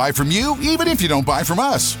 We'll buy from you even if you don't buy from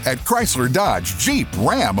us. At Chrysler Dodge Jeep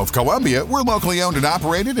Ram of Columbia, we're locally owned and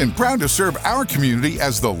operated and proud to serve our community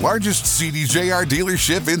as the largest CDJR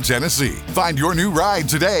dealership in Tennessee. Find your new ride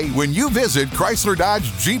today when you visit Chrysler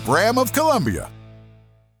Dodge Jeep Ram of Columbia.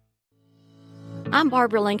 I'm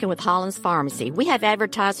Barbara Lincoln with Hollins Pharmacy. We have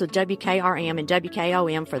advertised with WKRM and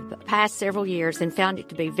WKOM for the past several years and found it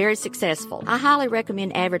to be very successful. I highly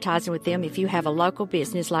recommend advertising with them if you have a local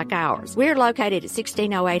business like ours. We're located at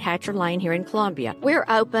 1608 Hatcher Lane here in Columbia. We're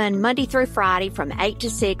open Monday through Friday from 8 to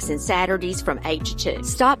 6 and Saturdays from 8 to 2.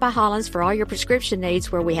 Stop by Hollins for all your prescription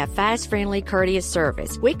needs where we have fast, friendly, courteous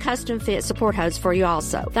service. We custom fit support hose for you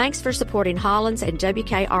also. Thanks for supporting Hollins and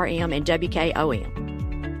WKRM and WKOM.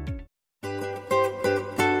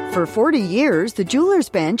 For 40 years, the Jeweler's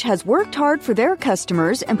Bench has worked hard for their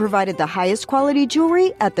customers and provided the highest quality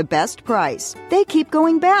jewelry at the best price. They keep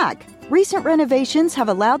going back. Recent renovations have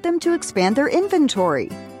allowed them to expand their inventory.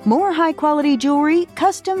 More high-quality jewelry,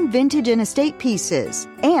 custom vintage and estate pieces,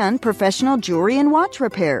 and professional jewelry and watch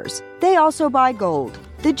repairs. They also buy gold.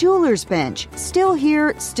 The Jeweler's Bench. Still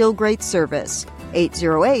here, still great service.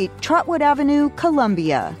 808 Trotwood Avenue,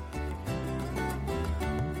 Columbia.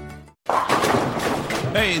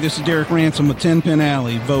 Hey, this is Derek Ransom with 10 Pin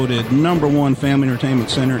Alley, voted #1 family entertainment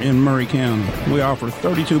center in Murray County. We offer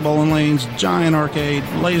 32 bowling lanes, giant arcade,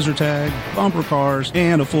 laser tag, bumper cars,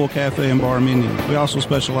 and a full cafe and bar menu. We also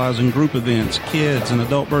specialize in group events, kids and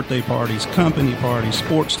adult birthday parties, company parties,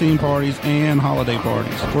 sports team parties, and holiday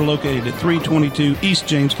parties. We're located at 322 East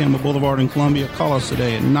James Campbell Boulevard in Columbia. Call us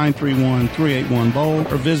today at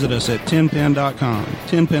 931-381-BOWL or visit us at 10pin.com.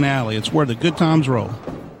 10 Pin Alley, it's where the good times roll.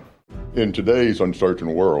 In today's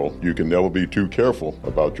uncertain world, you can never be too careful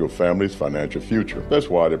about your family's financial future. That's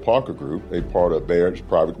why the Parker Group, a part of Baird's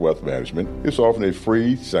Private Wealth Management, is offering a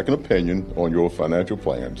free second opinion on your financial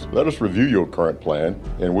plans. Let us review your current plan,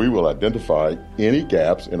 and we will identify any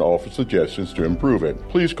gaps and offer suggestions to improve it.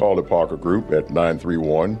 Please call the Parker Group at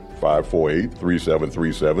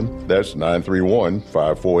 931-548-3737. That's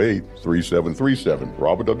 931-548-3737.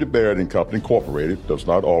 Robert W. Baird & Company Incorporated does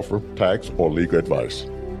not offer tax or legal advice.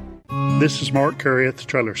 This is Mark Curry at the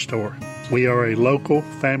Trailer Store. We are a local,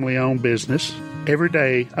 family-owned business. Every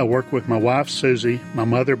day, I work with my wife, Susie, my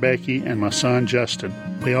mother, Becky, and my son, Justin.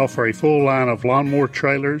 We offer a full line of lawnmower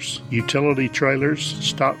trailers, utility trailers,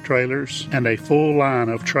 stock trailers, and a full line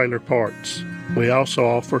of trailer parts. We also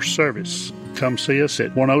offer service. Come see us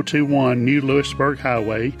at 1021 New Lewisburg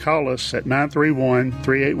Highway. Call us at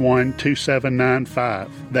 931-381-2795.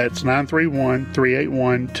 That's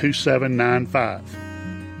 931-381-2795.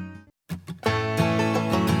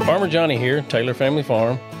 Farmer Johnny here, Taylor Family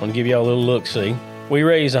Farm. I want to give y'all a little look-see. We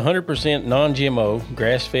raise 100% non-GMO,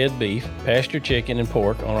 grass-fed beef, pasture chicken, and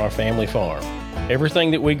pork on our family farm. Everything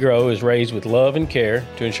that we grow is raised with love and care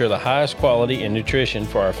to ensure the highest quality and nutrition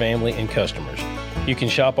for our family and customers. You can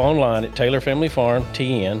shop online at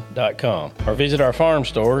TaylorFamilyFarmTN.com or visit our farm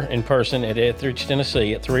store in person at Etheridge,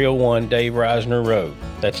 Tennessee at 301 Dave Reisner Road.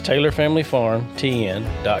 That's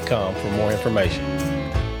TaylorFamilyFarmTN.com for more information.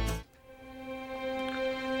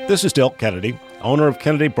 This is Delk Kennedy, owner of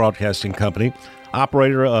Kennedy Broadcasting Company,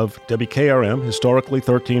 operator of WKRM, historically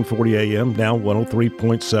 1340 AM, now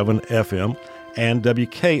 103.7 FM, and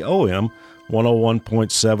WKOM,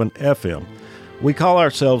 101.7 FM. We call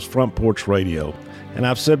ourselves Front Porch Radio, and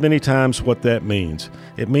I've said many times what that means.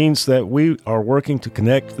 It means that we are working to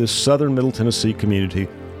connect this southern Middle Tennessee community,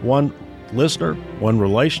 one listener, one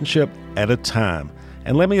relationship at a time.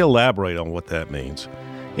 And let me elaborate on what that means.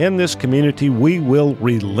 In this community, we will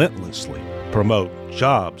relentlessly promote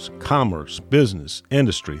jobs, commerce, business,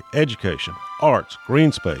 industry, education, arts,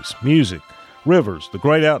 green space, music, rivers, the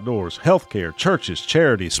great outdoors, healthcare, churches,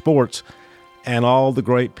 charities, sports, and all the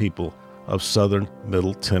great people of southern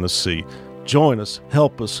Middle Tennessee. Join us,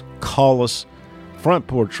 help us, call us. Front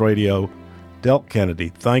Porch Radio, Delk Kennedy,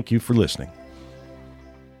 thank you for listening.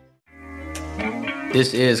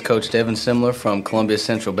 This is Coach Devin Simler from Columbia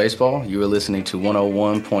Central Baseball. You are listening to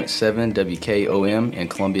 101.7 WKOM in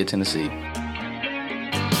Columbia, Tennessee.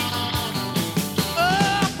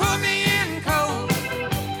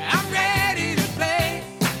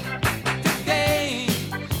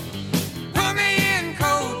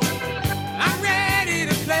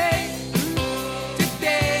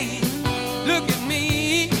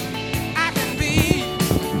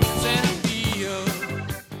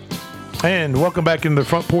 And welcome back into the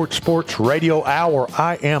Front Porch Sports Radio Hour.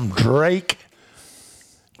 I am Drake,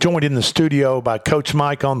 joined in the studio by Coach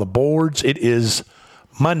Mike on the boards. It is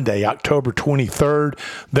Monday, October 23rd.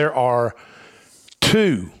 There are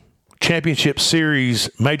 2 championship series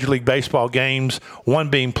Major League Baseball games,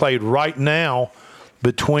 one being played right now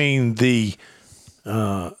between the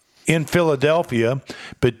in Philadelphia,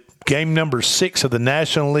 but game number 6 of the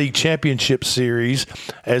National League Championship Series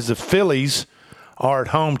as the Phillies are at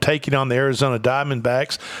home taking on the Arizona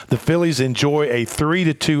Diamondbacks. The Phillies enjoy a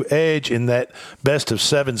 3-2 edge in that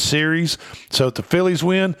best-of-7 series. So if the Phillies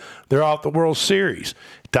win, they're off the World Series.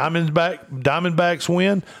 Diamondbacks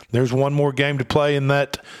win, there's one more game to play in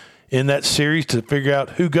that series to figure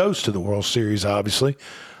out who goes to the World Series, obviously.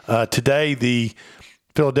 Today, the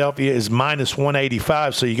Philadelphia is minus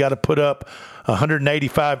 185, so you got to put up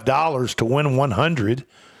 $185 to win 100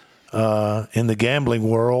 in the gambling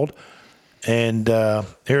world. And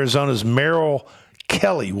Arizona's Merrill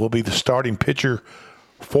Kelly will be the starting pitcher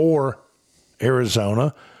for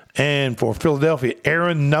Arizona. And for Philadelphia,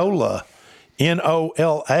 Aaron Nola,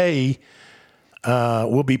 Nola,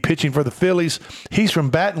 will be pitching for the Phillies. He's from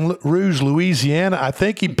Baton Rouge, Louisiana. I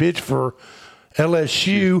think he pitched for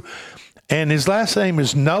LSU. And his last name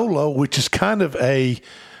is Nola, which is kind of a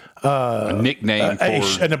nickname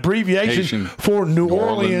an abbreviation for New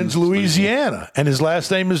Orleans, Louisiana. And his last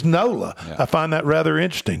name is Nola. Yeah. I find that rather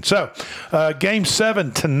interesting. So, Game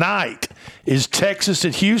 7 tonight is Texas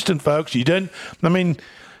at Houston, folks. It doesn't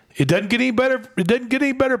get any better. It doesn't get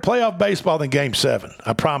any better playoff baseball than Game 7.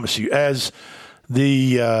 I promise you. As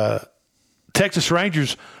the Texas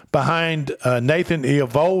Rangers behind Nathan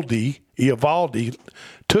Eovaldi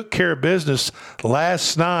took care of business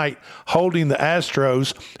last night, holding the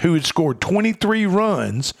Astros, who had scored 23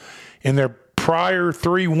 runs in their prior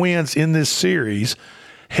 3 wins in this series,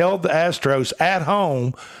 held the Astros at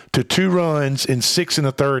home to 2 runs in 6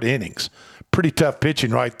 1/3 innings. Pretty tough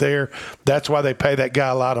pitching right there. That's why they pay that guy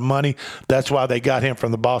a lot of money. That's why they got him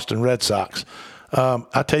from the Boston Red Sox.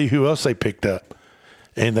 I'll tell you who else they picked up.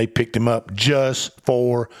 And they picked him up just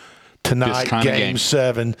for tonight. Game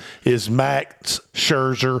 7 is Max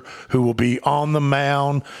Scherzer, who will be on the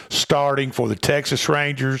mound starting for the Texas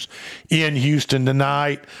Rangers in Houston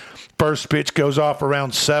tonight. First pitch goes off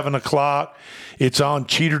around 7 o'clock. It's on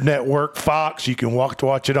Cheater Network, Fox. You can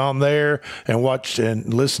watch it on there and watch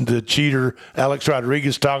and listen to Cheater Alex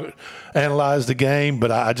Rodriguez analyze the game,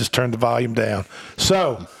 but I just turned the volume down.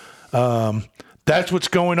 So that's what's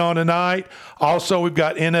going on tonight. Also, we've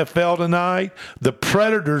got NFL tonight. The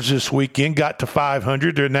Predators this weekend got to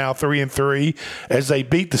 500. They're now 3-3 as they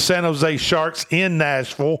beat the San Jose Sharks in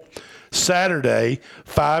Nashville Saturday,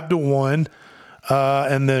 5-1.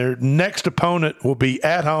 And their next opponent will be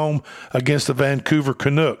at home against the Vancouver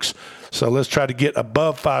Canucks. So let's try to get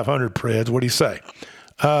above 500, Preds. What do you say?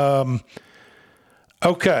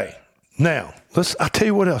 Okay. Now, I'll tell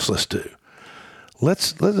you what else let's do.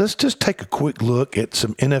 Let's just take a quick look at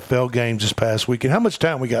some NFL games this past weekend. How much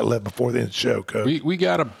time we got left before the end of the show, Coach? We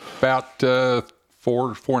got about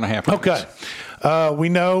 4.5 minutes. Okay. We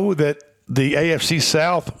know that the AFC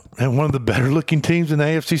South and one of the better-looking teams in the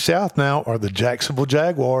AFC South now are the Jacksonville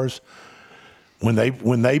Jaguars. When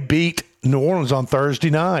they beat New Orleans on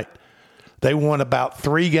Thursday night, they won about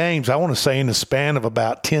 3 games, I want to say, in the span of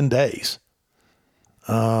about 10 days.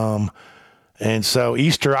 And so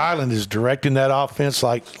Easter Island is directing that offense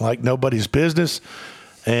like nobody's business.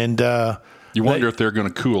 And you wonder if they're going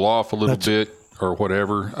to cool off a little bit or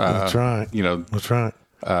whatever. That's right. That's right.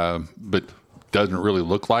 But doesn't really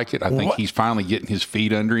look like it. I think he's finally getting his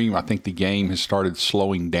feet under him. I think the game has started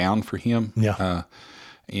slowing down for him. Yeah.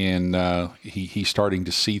 And he's starting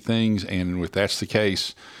to see things. And if that's the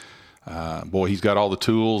case, he's got all the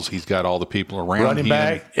tools. He's got all the people around him. Running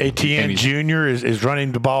back, Etienne Jr. is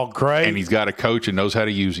running the ball great. And he's got a coach and knows how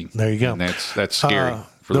to use him. There you go. And that's scary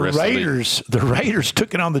for the rest of the league. The Raiders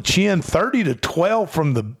took it on the chin, 30-12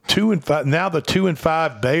 from the 2-5. Now the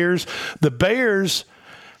 2-5 Bears. The Bears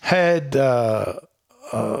had a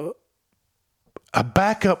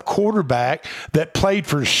backup quarterback that played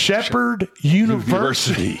for Shepherd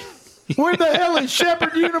University. Where the hell is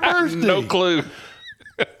Shepherd University? No clue.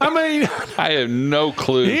 I have no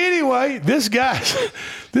clue. Anyway, this guy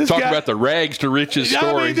Talk about the rags to riches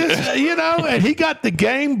story. And he got the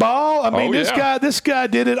game ball. This guy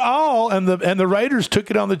did it all, and the Raiders took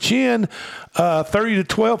it on the chin,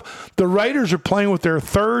 30-12. The Raiders are playing with their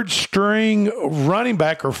 3rd string running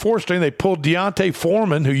back or 4th string. They pulled Deontay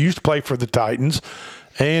Foreman, who used to play for the Titans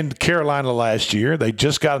and Carolina last year. They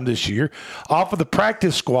just got him this year off of the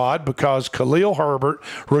practice squad because Khalil Herbert,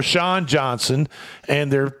 Rashawn Johnson,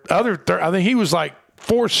 and their other I think he was like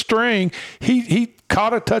 4th string. He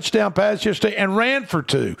caught a touchdown pass yesterday and ran for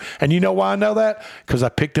 2. And you know why I know that? Because I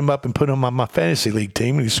picked him up and put him on my fantasy league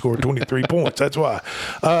team, and he scored 23 points. That's why.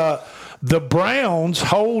 The Browns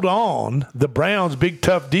hold on. The Browns, big,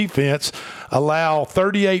 tough defense, allow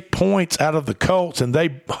 38 points out of the Colts, and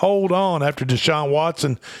they hold on after Deshaun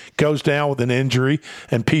Watson goes down with an injury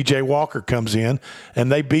and P.J. Walker comes in,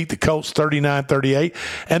 and they beat the Colts 39-38.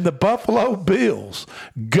 And the Buffalo Bills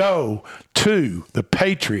go to the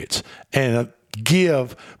Patriots and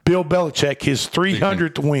give Bill Belichick his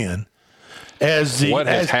 300th win. What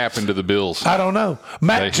has happened to the Bills? I don't know.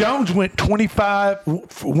 Mac Jones went 25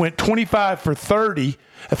 for 30,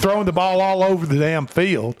 throwing the ball all over the damn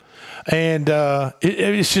field. And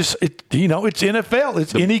it's just, it's NFL.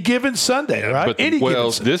 It's any given Sunday, right?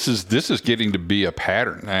 This is getting to be a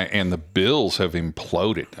pattern, and the Bills have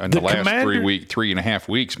imploded in the last 3.5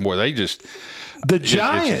 weeks. More, they just. The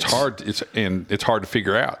Giants. It's hard to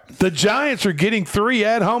figure out. The Giants are getting 3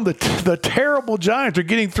 at home. The terrible Giants are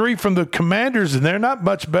getting 3 from the Commanders, and they're not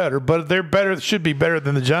much better, but they're better. Should be better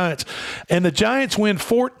than the Giants. And the Giants win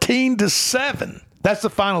 14-7. That's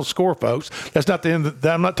the final score, folks. That's not the end.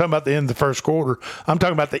 I'm not talking about the end of the first quarter. I'm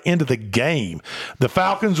talking about the end of the game. The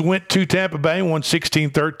Falcons went to Tampa Bay, won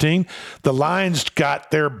 16-13. The Lions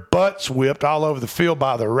got their butts whipped all over the field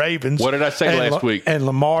by the Ravens. What did I say last week? And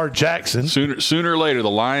Lamar Jackson. Sooner or later,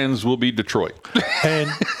 the Lions will be Detroit. And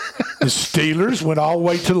the Steelers went all the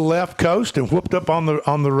way to the left coast and whooped up on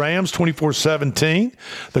the Rams 24-17.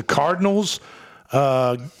 The Cardinals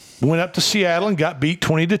went up to Seattle and got beat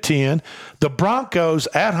 20-10. The Broncos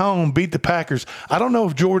at home beat the Packers. I don't know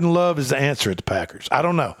if Jordan Love is the answer at the Packers. I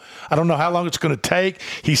don't know. I don't know how long it's going to take.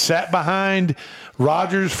 He sat behind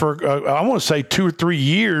Rodgers for, I want to say 2 or 3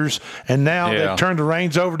 years, and now they've turned the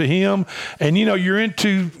reins over to him. And, you're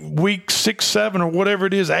into week 6, 7, or whatever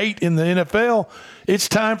it is, 8 in the NFL. It's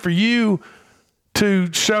time for you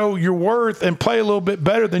to show your worth and play a little bit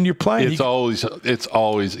better than you're playing. It's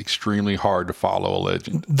always extremely hard to follow a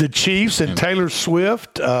legend. The Chiefs and Taylor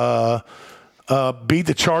Swift beat the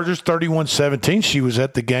Chargers 31-17. She was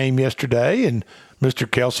at the game yesterday, and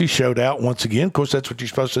Mr. Kelsey showed out once again. Of course, that's what you're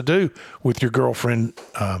supposed to do with your girlfriend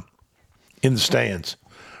in the stands.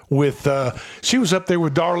 She was up there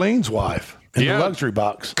with Darlene's wife. In the luxury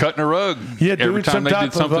box. Cutting a rug. Yeah, doing some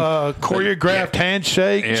type of choreographed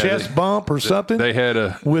handshake, chest bump or something. They had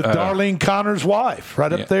with Darlene Connor's wife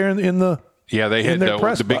right up there in the they had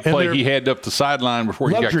the big play. He had up the sideline before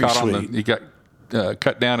he got caught he got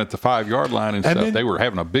cut down at the 5-yard line and stuff. Then, they were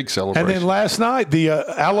having a big celebration. And then last night, the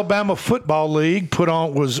Alabama Football League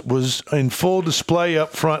was in full display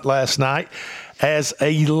up front last night as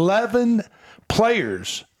 11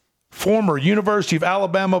 players, former University of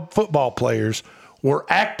Alabama football players, were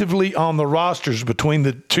actively on the rosters between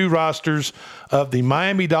the two rosters of the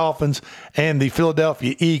Miami Dolphins and the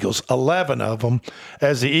Philadelphia Eagles, 11 of them,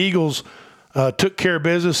 as the Eagles took care of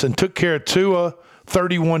business and took care of Tua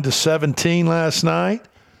 31-17 last night.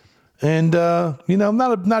 And,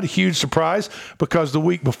 not a huge surprise because the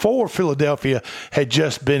week before, Philadelphia had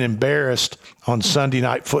just been embarrassed on Sunday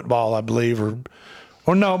Night Football, I believe, or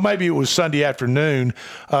no, maybe it was Sunday afternoon,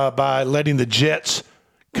 by letting the Jets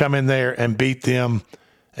come in there and beat them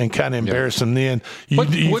and kind of embarrass them then.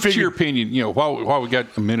 What's your opinion, while we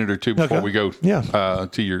got a minute or two before we go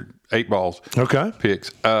to your 8 balls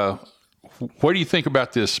picks, what do you think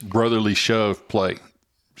about this brotherly shove play?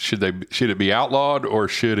 Should it be outlawed, or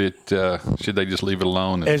should they just leave it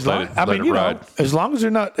alone and let it ride? As long as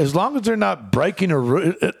they're not breaking a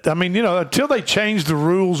rule. I mean, until they change the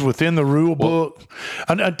rules within the rule book.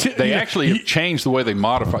 They actually have changed the way they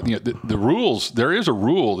modify the rules. There is a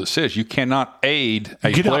rule that says you cannot aid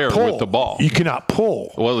a player with the ball. You cannot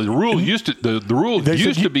pull. Well, the rule used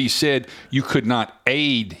to be said you could not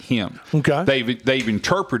aid him. Okay. They've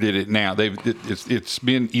interpreted it now. It's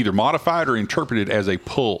been either modified or interpreted as a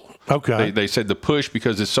pull. Okay. They said the push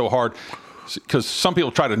because it's so hard. Because some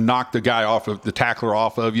people try to knock the guy off of the tackler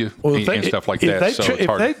off of you and stuff like that.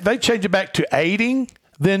 If they change it back to aiding,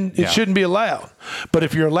 then it shouldn't be allowed. But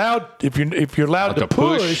if you're allowed to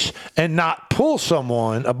push and not pull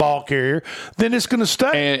someone, a ball carrier, then it's going to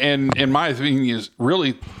stay. And my opinion is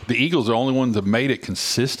really the Eagles are the only ones that made it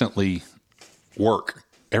consistently work.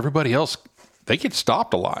 Everybody else, they get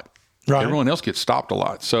stopped a lot. Right. Everyone else gets stopped a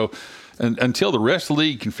lot. So until the rest of the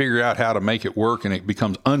league can figure out how to make it work and it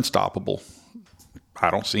becomes unstoppable,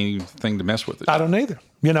 I don't see anything to mess with it. I don't either.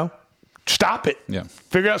 Stop it. Yeah.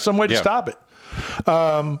 Figure out some way to stop it.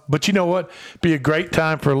 But you know what? Be a great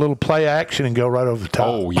time for a little play action and go right over the top.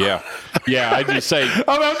 Oh, yeah. Yeah, I just say.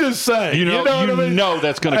 I'm just saying. You know what I mean?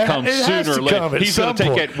 that's going to come sooner or later. He's going to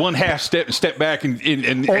take that one half step and step back, and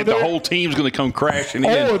the whole team's going to come crashing in.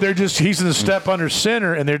 Or he's going to step under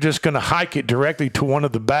center, and they're just going to hike it directly to one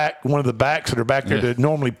of the backs that are back there that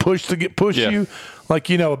normally push you. Like,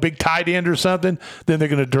 a big tight end or something, then they're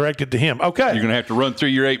going to direct it to him. Okay. You're going to have to run through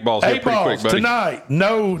your 8 balls pretty quick, buddy. Tonight.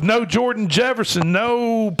 No Jordan Jefferson,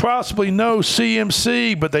 possibly no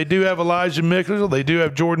CMC, but they do have Elijah Mitchell. They do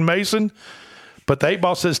have Jordan Mason. But the 8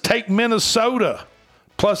 ball says take Minnesota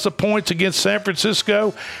plus the points against San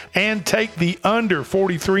Francisco and take the under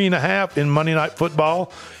 43.5 in Monday Night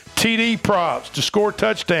Football. TD props to score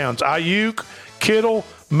touchdowns. Ayuk, Kittle,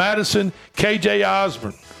 Madison, KJ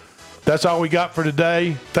Osborne. That's all we got for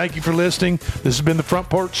today. Thank you for listening. This has been the Front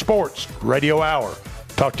Porch Sports Radio Hour.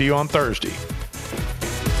 Talk to you on Thursday.